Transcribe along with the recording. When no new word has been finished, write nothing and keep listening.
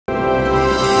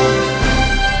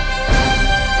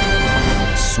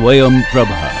Swayam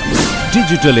Prabha.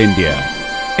 Digital India.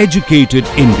 Educated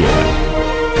India.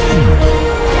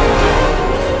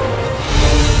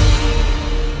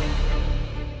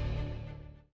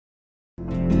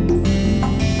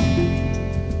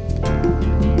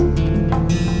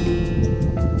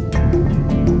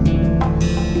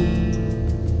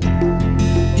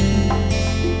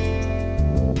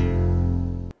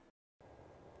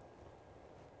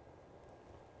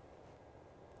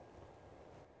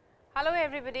 Hello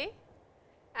everybody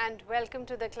and welcome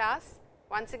to the class.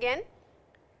 Once again,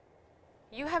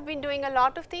 you have been doing a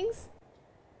lot of things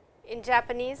in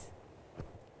Japanese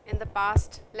in the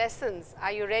past lessons.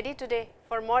 Are you ready today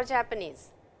for more Japanese?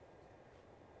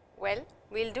 Well,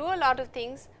 we will do a lot of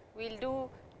things. We will do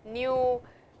new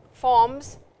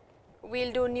forms, we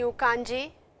will do new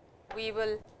kanji, we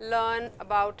will learn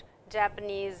about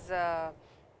Japanese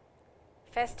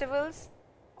festivals,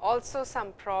 also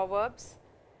some proverbs,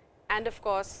 and of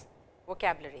course,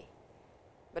 vocabulary.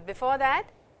 But before that,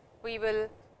 we will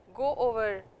go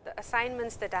over the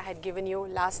assignments that I had given you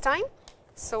last time.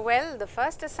 So, well, the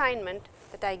first assignment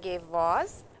that I gave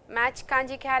was match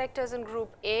kanji characters in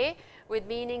group A with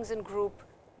meanings in group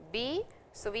B.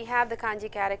 So, we have the kanji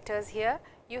characters here.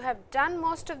 You have done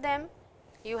most of them.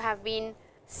 You have been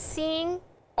seeing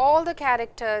all the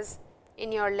characters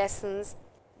in your lessons.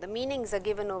 The meanings are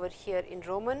given over here in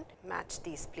Roman. Match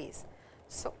these, please.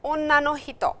 So, onna no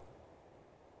hito,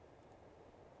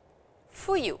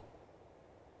 fuyu,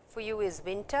 fuyu is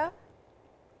winter,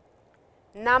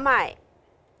 namae,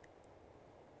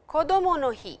 kodomo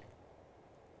no hi,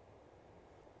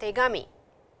 tegami,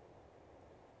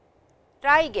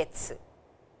 raigetsu,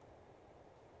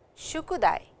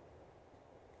 shukudai.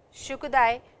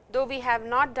 Shukudai, though we have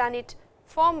not done it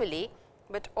formally,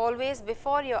 but always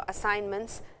before your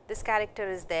assignments this character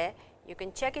is there. You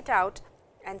can check it out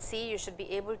and see, you should be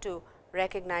able to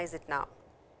recognize it now.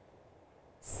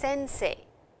 Sensei,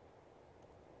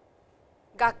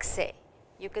 gakusei,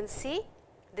 you can see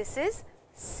this is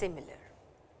similar.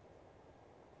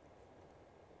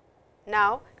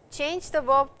 Now, change the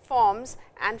verb forms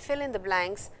and fill in the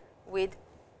blanks with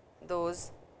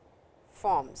those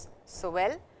forms. So,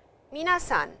 well,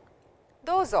 minasan,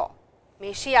 dozo,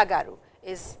 meshiagaru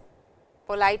is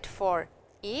polite for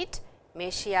eat,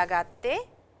 meshiagatte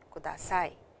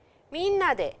kudasai.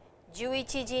 Minna de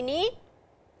 11 ji ni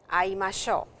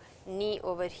aimashou. Ni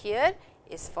over here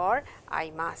is for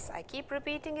aimasu. I keep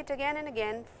repeating it again and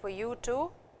again for you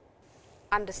to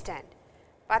understand.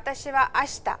 Watashi wa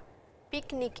ashita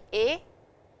picnic e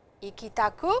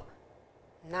ikitaku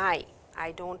nai.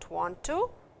 I don't want to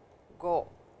go.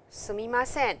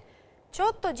 Sumimasen.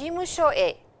 Chotto jimusho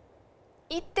e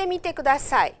itte mite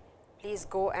kudasai. Please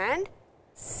go and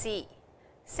see.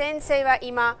 Sensei wa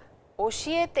ima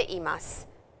oshiete imasu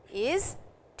is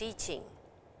teaching.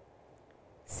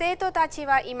 Seito tachi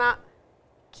wa ima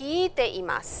kiite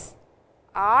imasu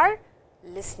are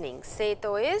listening.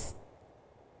 Seito is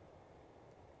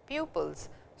pupils,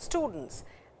 students,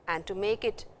 and to make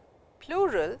it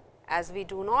plural, as we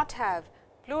do not have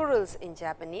plurals in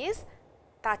Japanese,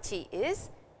 tachi is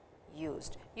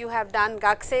used. You have done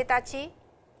gakusei tachi,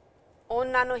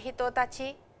 onna no hito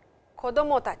tachi,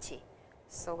 kodomo tachi.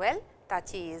 So, well,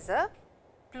 tachi is a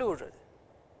plural,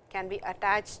 can be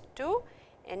attached to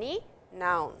any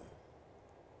noun.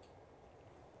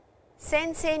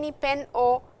 Sensei ni pen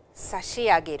o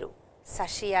sashiageru,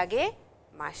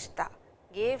 sashiagemashita,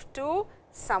 gave to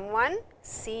someone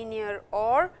senior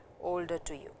or older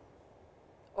to you.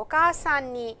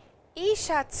 Okasan ni ii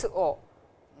shatsu o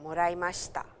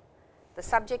moraimashita. The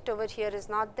subject over here is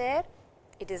not there,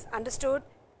 it is understood.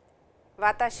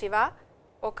 Watashi wa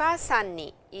okasan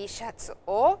ni ii shatsu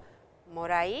o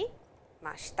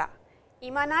moraimashita.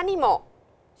 Ima nani mo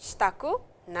shitaku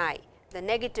nai. The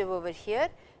negative over here,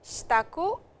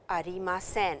 shitaku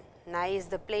arimasen. Nai is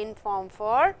the plain form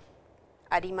for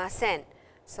arimasen.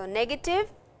 So,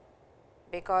 negative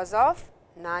because of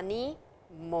nani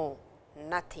mo,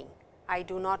 nothing. I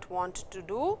do not want to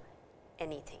do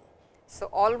anything. So,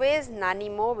 always nani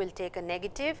mo will take a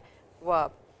negative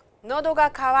verb. Nodo ga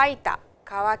kawaita,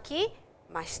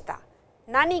 kawakimashita.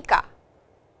 Nanika,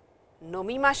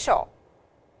 nomimashou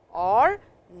or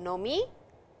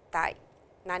nomitai.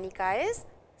 Nanika is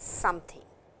something,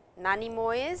 nani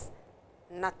mo is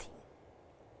nothing.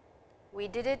 We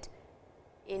did it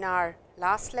in our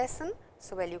last lesson.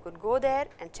 So, well, you could go there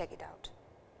and check it out.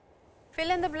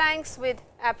 Fill in the blanks with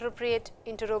appropriate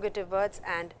interrogative words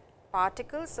and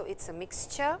particles. So, it is a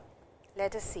mixture.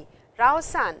 Let us see.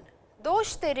 Rao-san,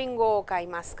 doshite ringo o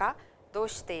kaimasu ka?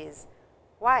 Doshite is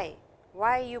why?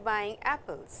 Why are you buying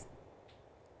apples?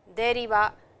 Deri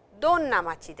wa donna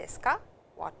machi desu ka?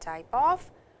 What type of?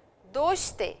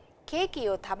 Doshite keiki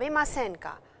o tabemasen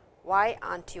ka? Why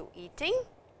aren't you eating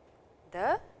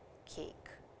the cake?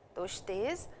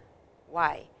 Doshite is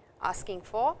why, asking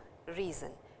for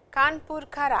reason. Kanpur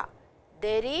kara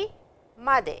Delhi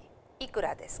made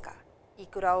ikura desu ka?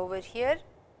 Ikura over here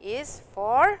is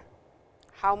for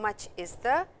how much is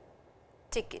the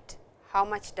ticket, how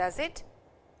much does it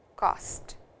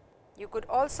cost. You could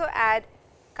also add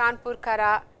Kanpur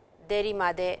kara Delhi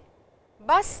made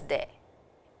bus de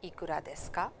ikura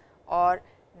desu ka or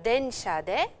densha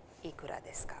de ikura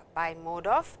desu ka. By mode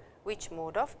of, which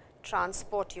mode of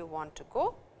transport you want to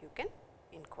go, you can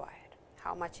inquire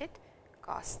how much it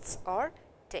costs or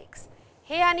takes.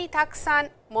 Heya ni takusan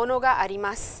mono ga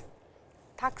arimasu.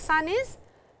 Takusan is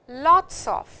lots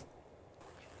of.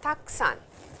 Takusan.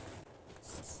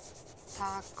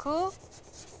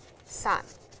 Takusan.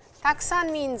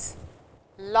 Takusan means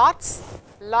lots,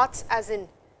 lots as in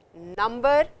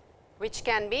number which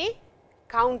can be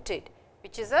counted,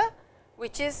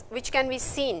 which can be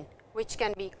seen, which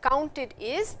can be counted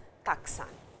is takusan.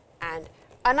 And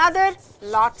another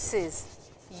lots is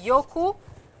yoku,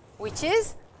 which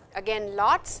is again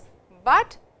lots,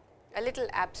 but a little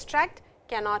abstract,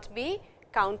 cannot be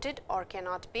counted or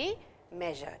cannot be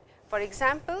measured. For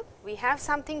example, we have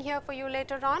something here for you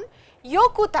later on,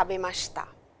 yoku tabemashita.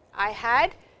 I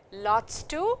had lots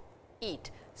to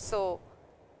eat. So,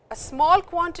 a small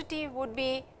quantity would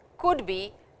be, could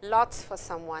be lots for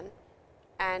someone,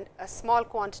 and a small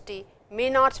quantity may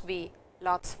not be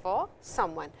lots for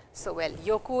someone. So, well,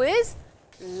 yoku is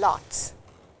lots,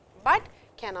 but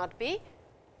cannot be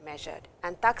measured,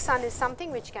 and takusan is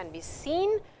something which can be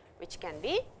seen, which can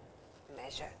be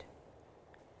measured.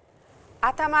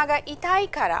 Atama ga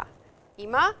itai kara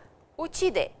ima uchi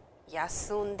de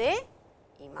yasunde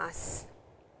imasu.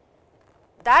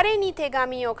 Dare ni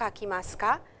tegami o kakimasu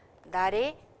ka?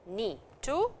 Dare ni,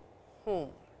 to whom.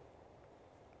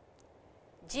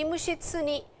 Jimushitsu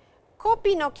ni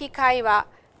kopi no kikai wa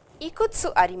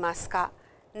ikutsu arimasu ka?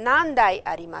 Nandai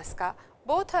arimasu ka?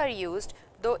 Both are used,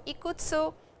 though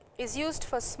ikutsu is used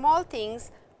for small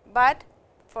things, but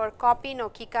for copy no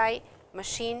kikai,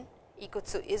 machine,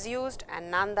 ikutsu is used,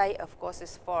 and nandai of course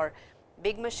is for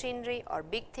big machinery or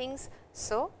big things.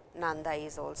 So, nandai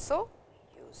is also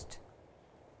used.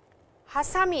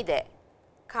 Hasami de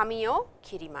kami o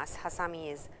kirimasu.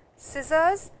 Hasami is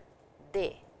scissors,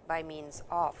 de by means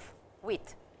of,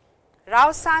 with.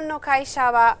 Rao-san no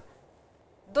kaisha wa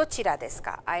dochira desu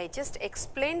ka? I just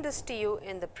explained this to you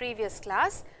in the previous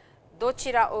class.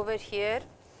 Dochira over here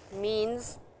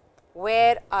means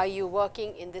where are you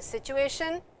working in this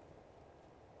situation.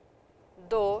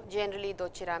 Do, generally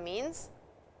dochira means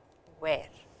where.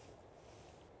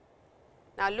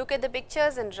 Now, look at the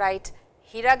pictures and write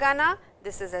hiragana.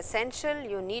 This is essential,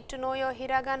 you need to know your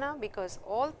hiragana, because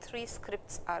all three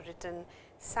scripts are written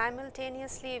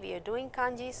simultaneously. We are doing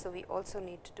kanji, so we also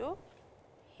need to do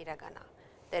hiragana.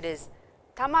 There is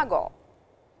tamago,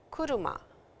 kuruma,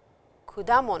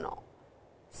 kudamono,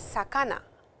 sakana,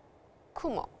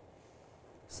 kumo.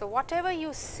 So, whatever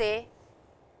you say,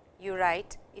 you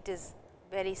write, it is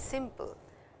very simple.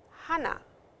 Hana,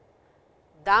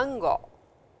 dango,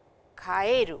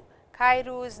 kaeru.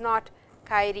 Kaeru is not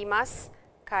kaerimasu,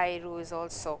 kaeru is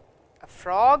also a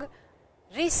frog,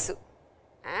 risu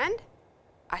and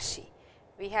ashi.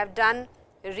 We have done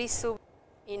risu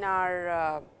in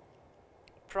our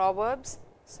proverbs,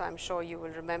 so I am sure you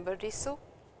will remember risu.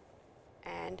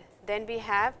 And then we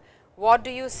have, what do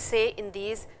you say in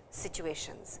these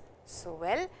situations? So,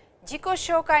 well, jiko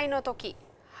shoukai no toki,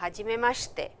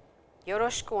 hajimemashite,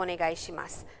 yoroshiku onegai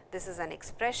shimasu. This is an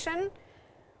expression.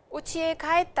 Uchi e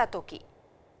kaetta toki.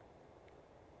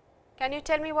 Can you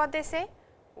tell me what they say?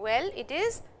 Well, it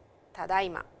is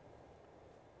tadaima.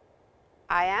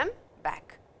 I am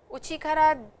back. Uchi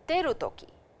kara deru toki.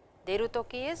 Deru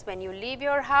toki is when you leave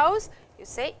your house, you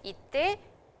say itte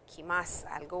kimasu,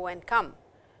 I will go and come.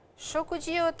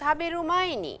 Shokuji o taberu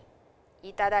mae ni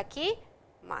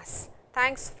itadakimasu.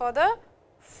 Thanks for the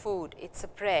food, it is a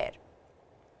prayer.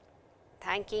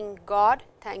 Thanking God,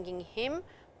 thanking Him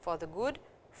for the good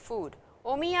food.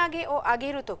 Omiyage o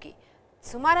ageru toki,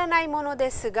 tsumaranai mono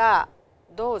desu ga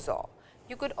douzo.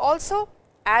 You could also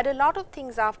add a lot of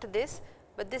things after this,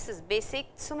 but this is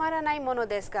basic. Tsumaranai mono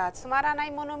desu ga.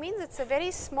 Tsumaranai mono means it is a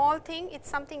very small thing, it is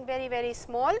something very, very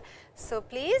small. So,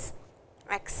 please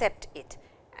accept it,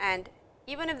 and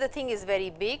even if the thing is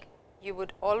very big, you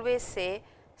would always say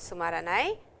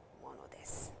tsumaranai mono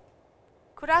desu.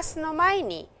 Kurasu no mae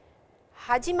ni,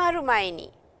 hajimaru mae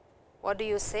ni, what do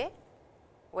you say?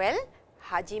 Well,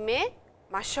 hajime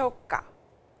mashou ka.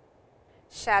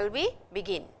 shall we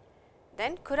begin?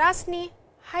 Then kurasu ni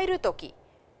hairu toki,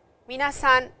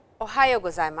 minasan ohayo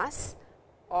gozaimasu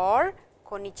or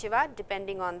konnichiwa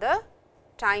depending on the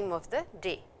time of the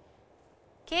day.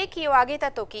 Keiki o ageta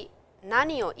toki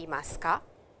nani o imasu ka?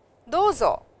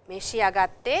 Douzo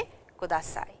meshiagatte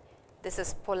kudasai. This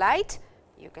is polite.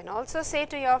 You can also say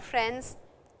to your friends,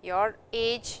 your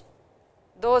age,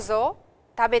 douzo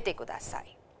tabete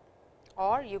kudasai.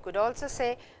 Or you could also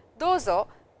say, douzo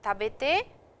tabete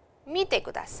mite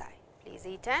kudasai. Please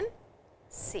eat and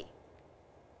see.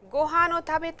 Gohan o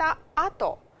tabeta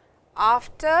ato,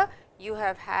 after you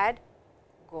have had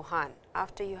gohan,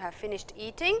 after you have finished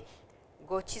eating,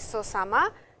 gochiso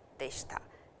sama deshita.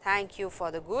 Thank you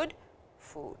for the good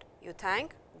food. You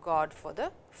thank God for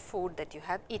the food that you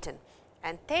have eaten.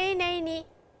 And teinei ni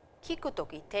kiku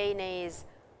toki, teinei is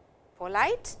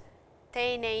polite,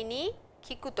 teinei ni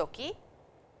kiku toki,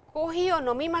 kohi o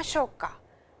nomimashou ka?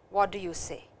 What do you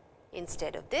say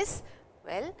instead of this?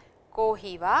 Well,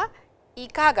 kohi wa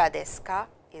ikaga desu ka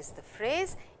is the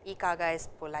phrase. Ikaga is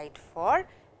polite for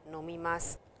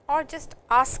nomimasu or just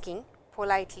asking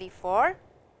politely for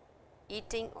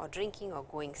eating or drinking or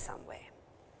going somewhere.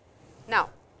 Now,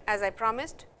 as I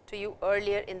promised to you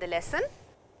earlier in the lesson,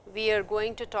 we are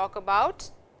going to talk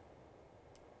about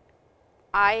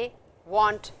I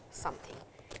want something.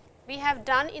 We have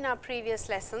done in our previous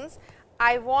lessons,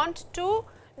 I want to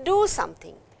do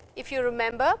something. If you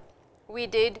remember, we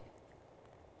did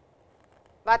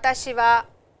watashi wa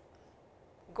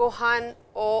gohan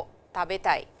o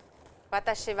tabetai,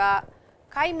 watashi wa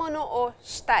kaimono o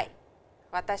shitai,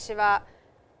 watashi wa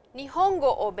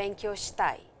nihongo o benkyou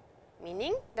shitai,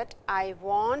 meaning that I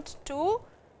want to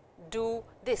do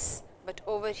this. But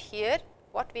over here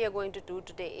what we are going to do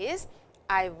today is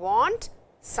I want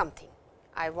something,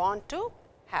 I want to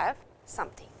have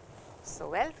something. So,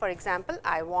 well, for example,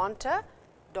 I want a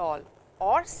doll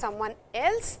or someone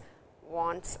else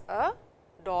wants a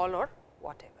doll or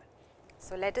whatever.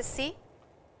 So, let us see.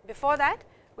 Before that,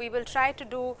 we will try to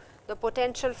do the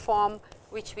potential form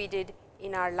which we did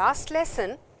in our last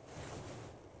lesson.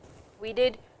 We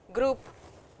did group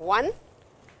 1,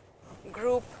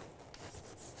 group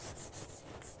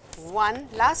 1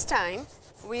 last time.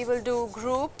 We will do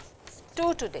group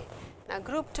 2 today. Now,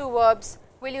 group 2 verbs,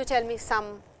 will you tell me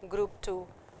some group 2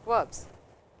 verbs?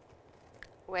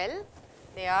 Well,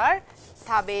 they are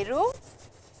taberu,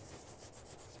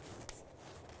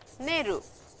 neru,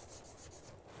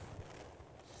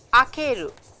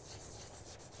 akeru,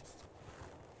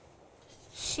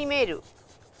 shimeru,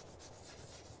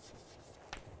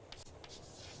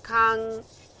 kangaeru.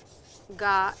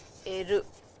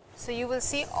 So, you will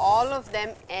see all of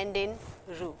them end in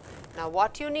ru. Now,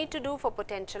 what you need to do for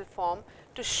potential form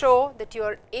to show that you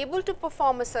are able to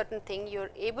perform a certain thing, you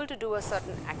are able to do a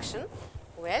certain action,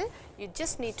 well, you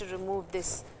just need to remove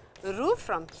this ru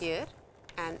from here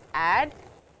and add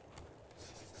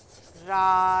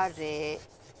rareru.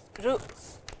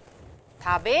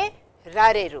 Tabe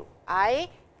rareru, I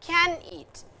can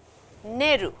eat.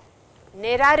 Neru,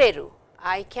 nerareru,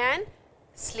 I can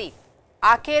sleep.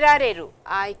 Akerareru,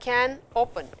 I can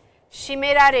open.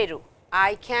 Shimerareru,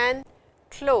 I can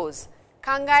close.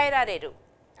 Kangaerareru,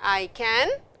 I can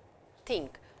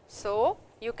think. So,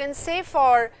 you can say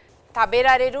for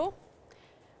taberareru,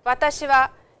 watashi wa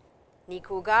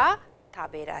niku ga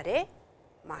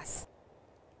taberaremasu.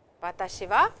 Watashi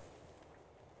wa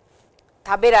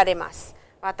taberaremasu.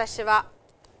 Watashi wa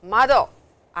mado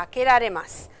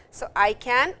akeraremasu. So, I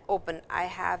can open, I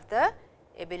have the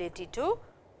ability to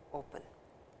open.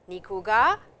 Niku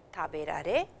ga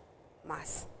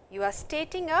taberaremasu. You are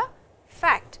stating a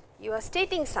fact, you are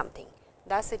stating something,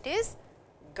 thus it is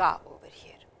ga over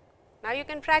here. Now, you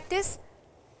can practice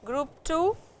group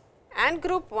 2 and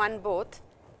group 1 both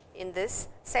in this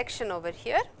section over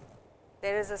here.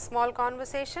 There is a small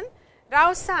conversation.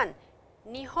 Rao-san,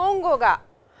 nihongo ga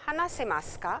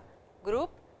hanasemasu ka? Group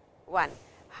 1.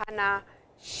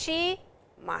 Hanashimasu,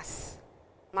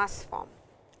 mas form.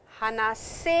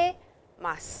 Hanasemasu,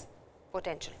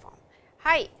 potential form.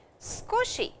 Hai,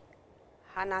 skoshi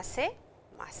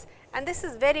hanasemasu. And this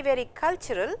is very, very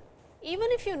cultural,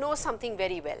 even if you know something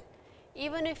very well,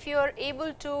 even if you are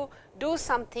able to do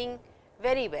something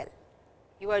very well,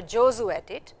 you are jozu at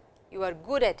it, you are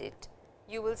good at it,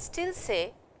 you will still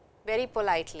say very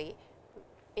politely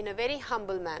in a very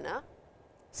humble manner,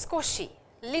 skoshi,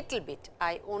 little bit,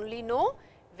 I only know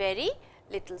very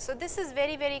little. So, this is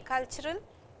very, very cultural,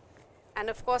 and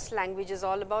of course, language is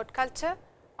all about culture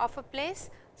of a place.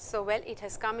 So, well, it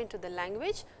has come into the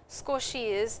language.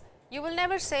 Skoshi is, you will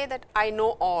never say that I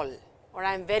know all or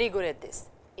I am very good at this.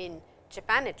 In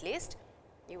Japan at least,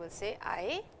 You will say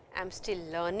I am still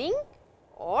learning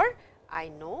or I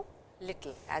know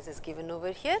little, as is given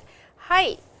over here.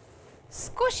 Hai,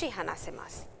 skoshi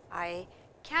hanasemasu. I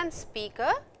can speak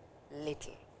a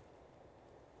little.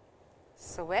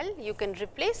 So, well, you can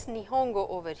replace Nihongo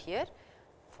over here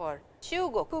for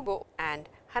Chugokugo and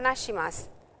hanashimasu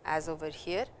as over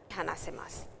here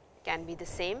hanasemasu can be the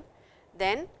same.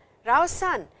 Then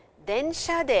Rao-san,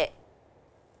 densha de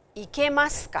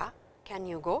ikemasu ka? Can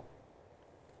you go?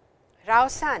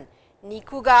 Rao-san,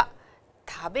 niku ga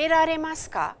taberaremasu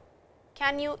ka?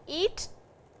 Can you eat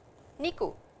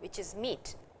niku, which is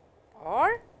meat?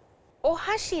 Or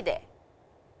ohashi de,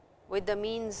 with the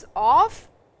means of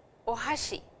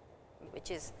ohashi,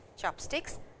 which is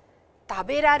chopsticks,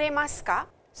 taberaremasu ka?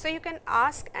 So, you can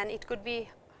ask, and it could be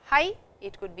hai,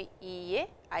 it could be iie,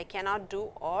 I cannot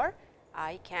do, or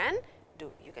I can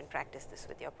do. You can practice this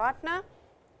with your partner.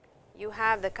 You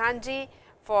have the kanji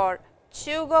for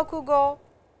chugokugo,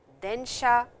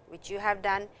 densha, which you have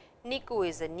done. Niku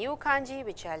is a new kanji,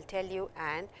 which I will tell you,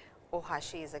 and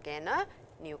ohashi is again a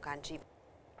new kanji.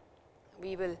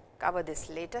 We will cover this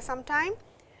later sometime.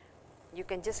 You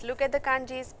can just look at the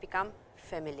kanjis, become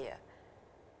familiar.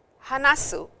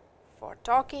 Hanasu for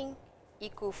talking,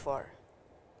 iku for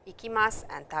ikimasu,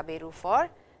 and taberu for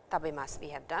tabemasu. We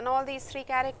have done all these 3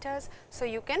 characters. So,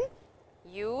 you can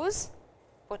use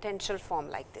potential form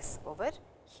like this over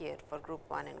here for group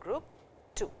 1 and group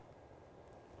 2.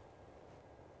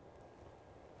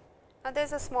 Now, there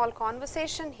is a small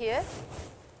conversation here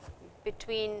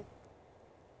between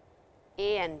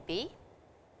A and B.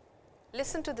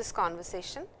 Listen to this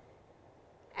conversation,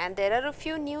 and there are a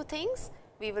few new things.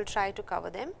 We will try to cover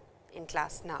them in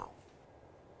class now.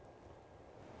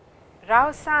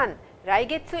 Rao-san, 来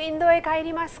月インドへ帰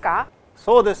りますか？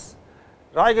そうです。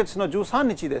来月の13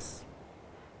日です。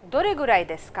どれぐらい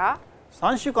ですか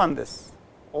？3週間です。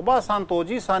おばあさんとお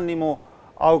じいさんにも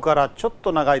会うからちょっ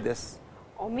と長いです。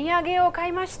お土産を買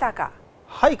いましたか？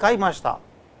はい、買いました。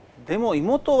でも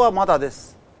妹はまだで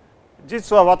す。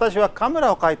実は私はカメ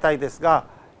ラを買いたいですが、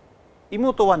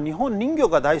妹は日本人形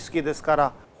が大好きですか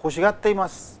ら欲しがっていま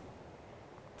す。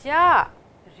じゃあ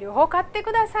両方買って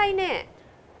くださいね。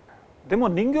でも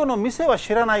人形の店は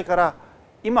知らないから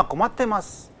今困ってま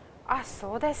す。あ、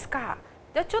そうですか。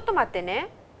じゃあちょっと待ってね。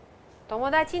友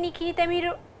達に聞いてみ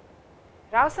る。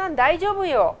ラオさん大丈夫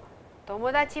よ。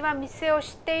友達は店を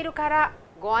知っているから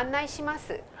ご案内しま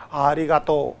す。ありが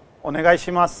とう。お願い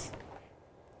します。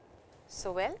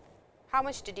So well, how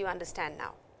much did you understand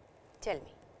now? Tell me.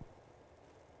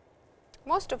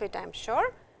 Most of it I am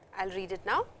sure. I will read it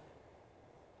now.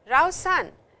 ラオさ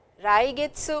ん、来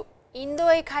月イン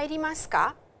ドへ帰ります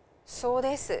か？そう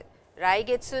です。来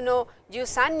月の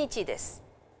13日です。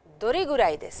どれぐら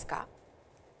いですか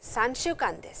？3週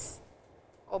間です。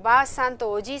おばあさん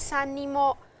とおじいさんに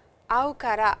も会う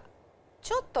から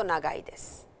ちょっと長いで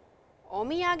す。お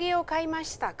土産を買いま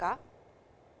したか？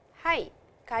はい、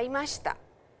買いました。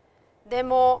で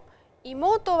も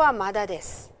妹はまだで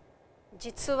す。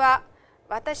実は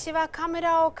私はカメ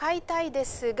ラを買いたいで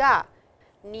すが、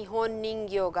日本人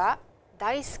形が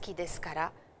大好きですか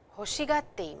ら欲しがっ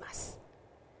ています。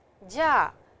じゃ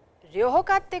あ両方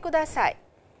買ってください。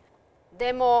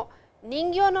でも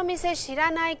人形の店知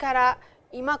らないから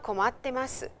今困ってま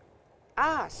す。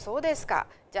ああ、そうですか。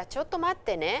じゃあちょっと待っ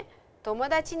てね。友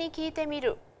達に聞いてみ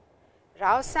る。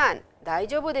ラオさん、大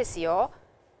丈夫ですよ。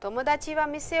友達は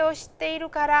店を知っている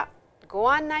から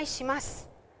ご案内します。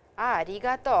ああ、あり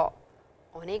がと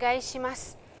う。お願いしま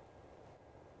す。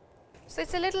So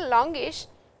it's a little longish,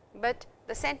 but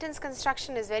the sentence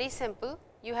construction is very simple.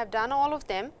 You have done all of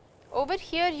them. Over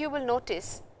here you will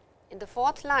notice in the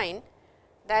 4th line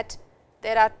that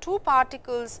there are 2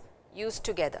 particles used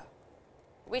together,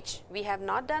 which we have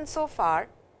not done so far,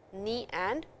 ni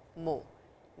and mo.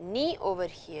 Ni over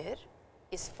here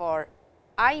is for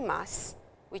imasu,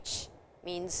 which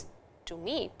means to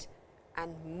meet,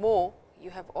 and mo you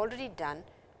have already done,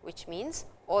 which means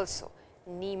also.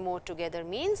 Ni mo together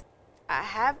means I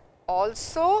have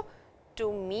also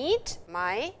to meet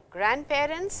my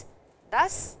grandparents,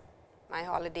 thus my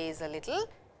holiday is a little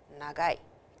nagai,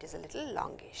 it is a little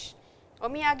longish. お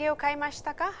土産を買いまし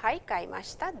たか？はい、買いま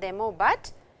した。でも、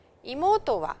but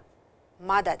妹は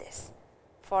まだです。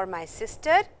For my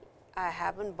sister, I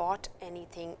haven't bought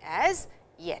anything as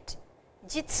yet.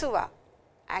 実は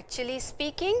actually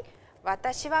speaking,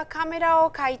 私はカメラ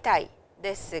を買いたい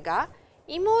ですが、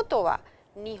妹は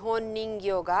日本人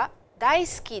形が大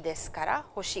好きですから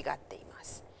欲しがっていま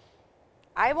す。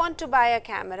I want to buy a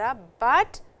camera,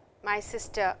 but my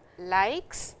sister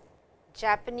likes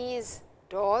Japanese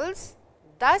dolls.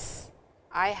 Thus,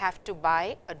 I have to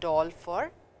buy a doll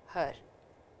for her,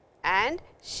 and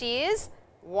she is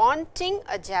wanting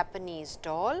a Japanese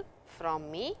doll from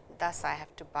me, thus I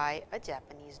have to buy a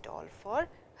Japanese doll for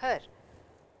her.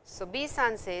 So,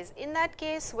 B-san says, in that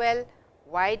case, well,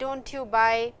 why don't you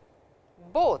buy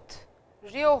both,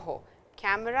 ryoho,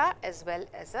 camera as well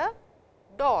as a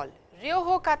doll,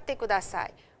 ryoho katte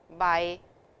kudasai, buy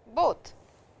both.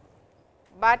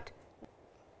 But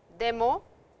demo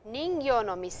ningyo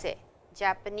no mise,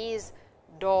 Japanese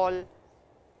doll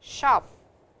shop,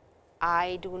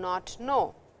 I do not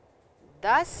know.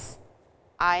 Thus,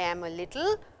 I am a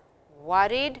little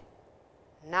worried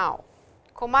now.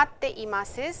 Komatte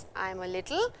imasu is I am a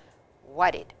little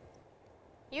worried.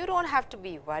 You do not have to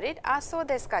be worried. Ah, so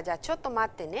desu ka. Ja, chotto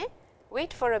matte ne.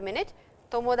 Wait for a minute.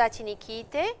 Tomodachi ni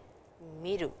kiite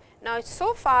miru. Now,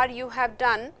 so far you have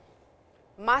done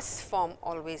mas form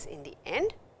always in the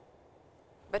end,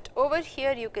 but over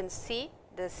here you can see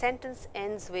the sentence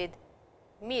ends with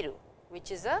miru,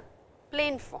 which is a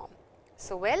plain form.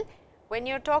 So, well, when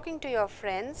you are talking to your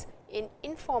friends in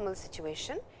informal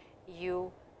situation,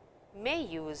 you may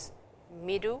use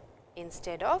miru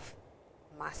instead of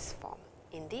mas form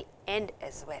in the end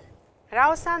as well.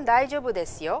 Rao-san daijobu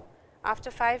desu yo.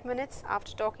 After 5 minutes,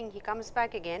 after talking, he comes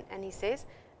back again and he says,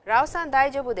 Rao-san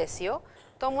daijobu desu yo.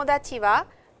 Tomodachi wa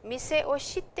mise o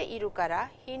shitte iru kara,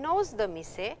 he knows the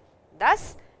mise,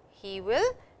 thus he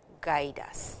will guide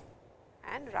us.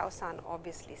 And Rao-san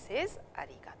obviously says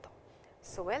arigato.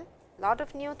 So, well, lot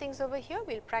of new things over here,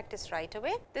 we will practice right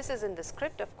away. This is in the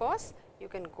script, of course. You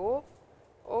can go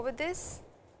over this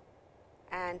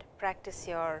and practice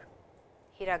your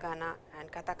hiragana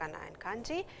and katakana and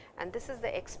kanji, and this is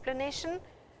the explanation.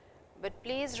 But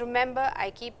please remember,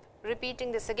 I keep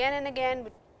repeating this again and again,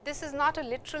 but this is not a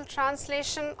literal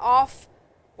translation of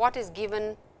what is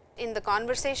given in the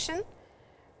conversation.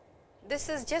 This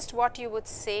is just what you would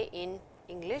say in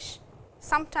English.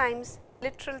 Sometimes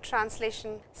literal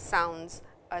translation sounds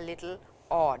a little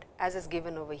odd, as is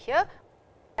given over here.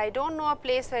 I do not know a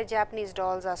place where Japanese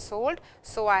dolls are sold,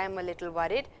 so I am a little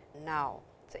worried now.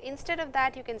 So, instead of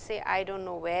that you can say I do not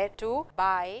know where to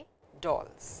buy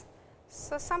dolls.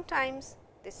 So, sometimes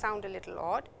they sound a little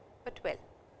odd, but well,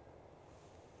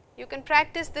 you can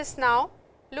practice this now.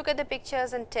 Look at the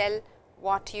pictures and tell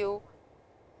what you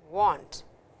want.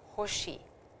 Hoshi.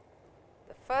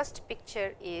 The first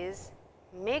picture is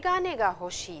megane ga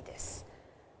hoshii desu.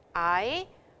 I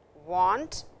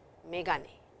want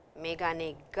megane.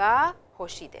 Megane ga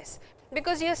hoshii desu.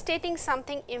 Because you are stating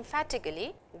something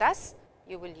emphatically, thus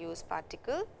you will use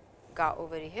particle ga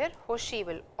over here. Hoshi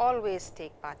will always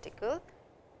take particle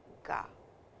ga.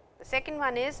 The second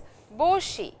one is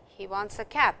boshi. He wants a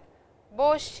cap.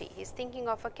 Boshi, he is thinking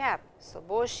of a cap. So,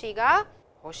 boshi ga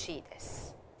hoshii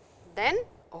desu. Then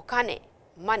okane,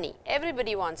 money.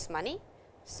 Everybody wants money.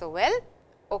 So, well,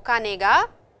 okane ga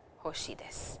hoshii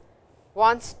desu.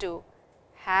 Wants to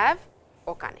have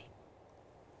okane.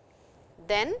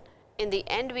 Then in the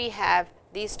end we have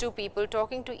these two people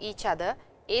talking to each other.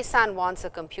 A-san wants a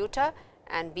computer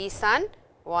and B-san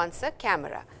wants a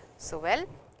camera. So, well,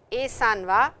 A-san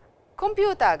wa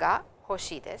computer ga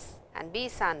hoshii desu and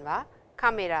B-san wa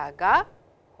camera ga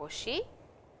hoshii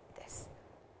desu.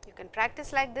 You can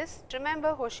practice like this.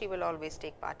 Remember, hoshi will always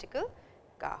take particle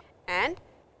ga. And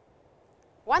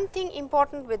one thing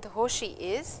important with hoshi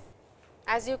is,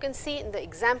 as you can see in the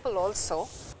example also,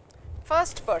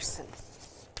 first person,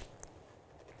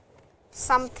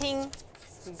 something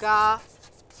ga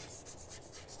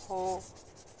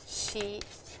hoshii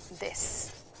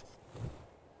desu.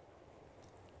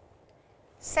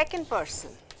 Second person,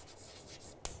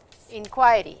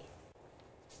 inquiry,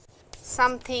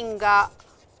 something ga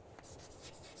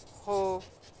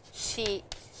hoshii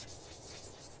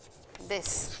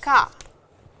desu ka.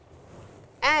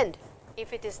 And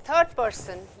if it is third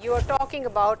person, you are talking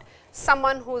about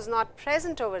someone who is not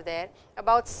present over there,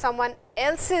 about someone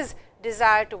else's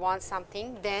desire to want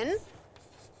something, then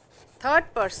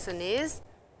third person is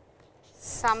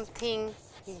something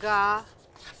ga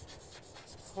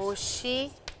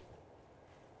hoshigatte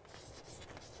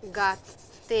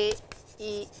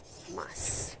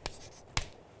imasu.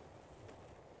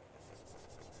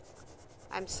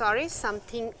 I am sorry,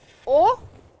 something o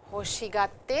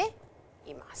hoshigatte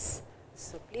imasu.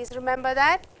 So, please remember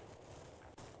that,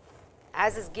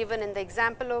 as is given in the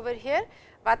example over here.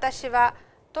 Watashi wa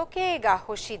tokei ga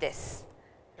hoshii desu.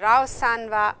 Rao-san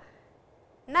wa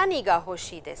nani ga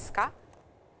hoshii desu ka?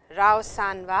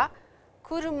 Rao-san wa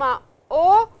kuruma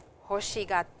o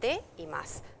hoshigatte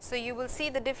imasu. So, you will see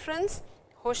the difference.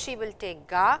 Hoshi will take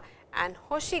ga and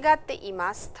hoshigatte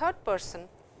imasu, third person,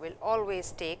 will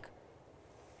always take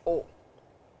o.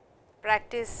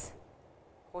 practice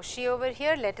hoshi over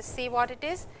here. Let us see what it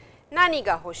is. Nani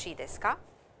ga hoshi desu ka?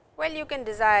 Well, you can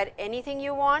desire anything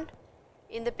you want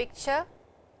in the picture.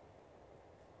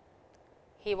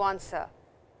 He wants a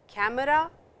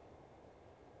camera.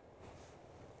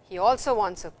 He also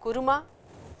wants a kuruma.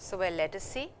 So, well, let us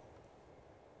see.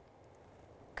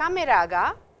 Kamera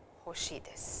ga hoshi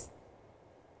desu.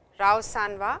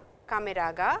 Rao-san wa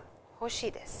kamera ga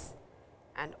hoshi desu.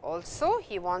 And also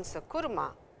he wants a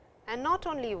kuruma, and not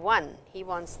only one, he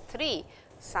wants 3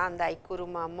 sandai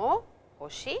kuruma mo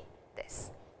hoshi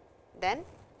desu. Then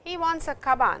he wants a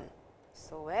kaban.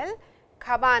 So, well,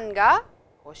 kaban ga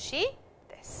hoshi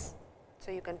desu.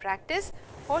 So, you can practice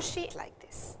hoshi like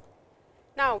this.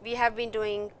 Now, we have been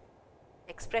doing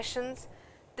expressions.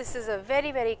 This is a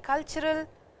very, very cultural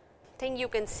thing you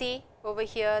can see over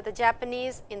here. The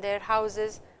Japanese in their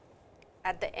houses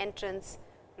at the entrance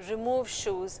remove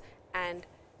shoes and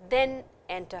then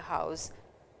enter house.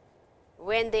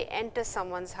 When they enter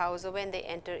someone's house or when they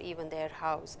enter even their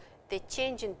house, they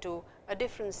change into a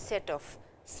different set of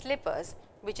slippers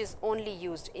which is only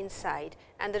used inside,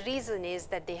 and the reason is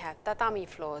that they have tatami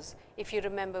floors. If you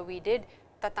remember, we did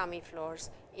tatami floors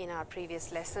in our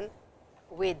previous lesson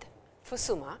with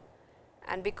fusuma,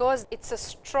 and because it is a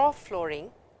straw flooring,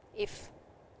 if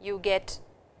you get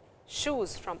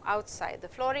shoes from outside, the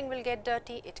flooring will get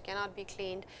dirty, it cannot be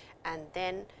cleaned, and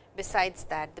then besides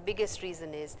that, the biggest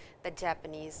reason is that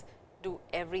Japanese do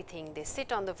everything. They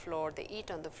sit on the floor, they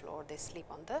eat on the floor, they sleep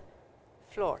on the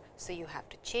floor. So, you have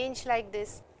to change like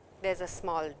this. There is a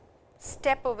small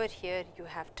step over here, you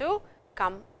have to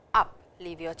come up,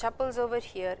 leave your chappals over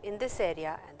here in this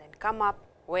area and then come up,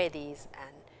 wear these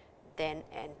and then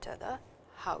enter the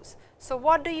house. So,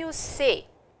 what do you say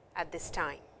at this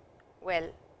time?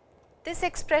 Well, this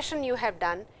expression you have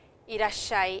done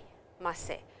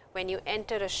irashaimasu. When you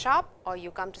enter a shop or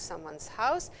you come to someone's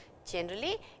house,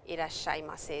 generally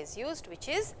irashaimasu is used, which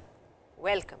is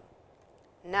welcome.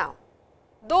 Now,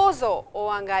 dozo o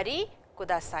angari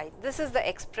kudasai. This is the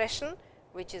expression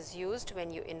which is used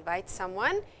when you invite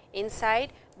someone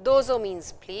inside. Dozo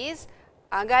means please,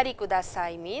 angari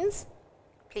kudasai means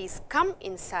please come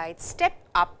inside, step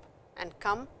up and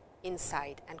come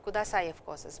inside, and kudasai of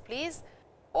course is please.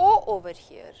 O over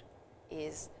here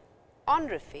is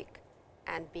honorific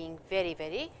and being very,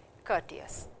 very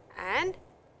courteous, and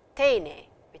teine,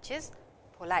 which is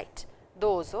polite.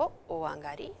 Dozo o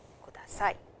angari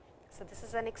kudasai. So, this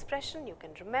is an expression you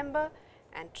can remember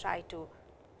and try to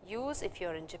use if you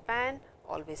are in Japan.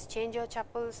 Always change your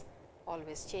chappals,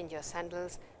 always change your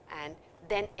sandals and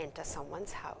then enter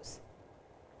someone's house.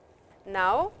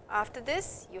 Now, after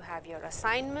this you have your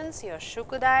assignments, your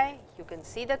shukudai. You can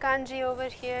see the kanji over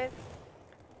here.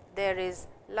 There is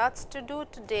lots to do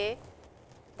today.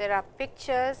 There are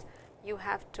pictures. You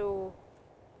have to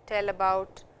tell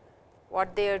about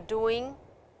what they are doing,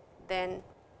 then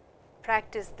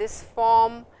practice this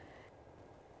form.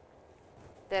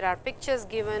 There are pictures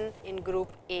given in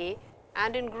group A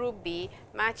and in group B.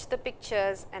 Match the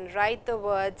pictures and write the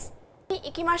words.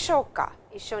 Ikimashou ka?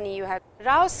 Ishoni you have.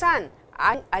 Rao-san,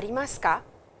 arimasu ka?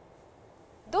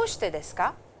 Doushite desu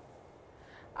ka?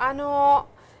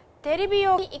 Terebi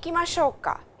o ikimashou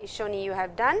ka? Ishoni you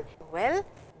have done. Well,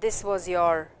 this was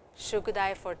your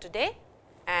shukudai for today,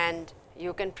 and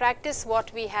you can practice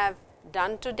what we have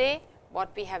done today, what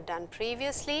we have done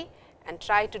previously, and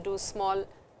try to do small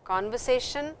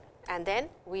conversation, and then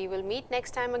we will meet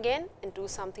next time again and do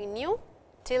something new.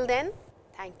 Till then,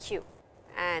 thank you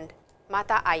and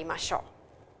mata aimashou.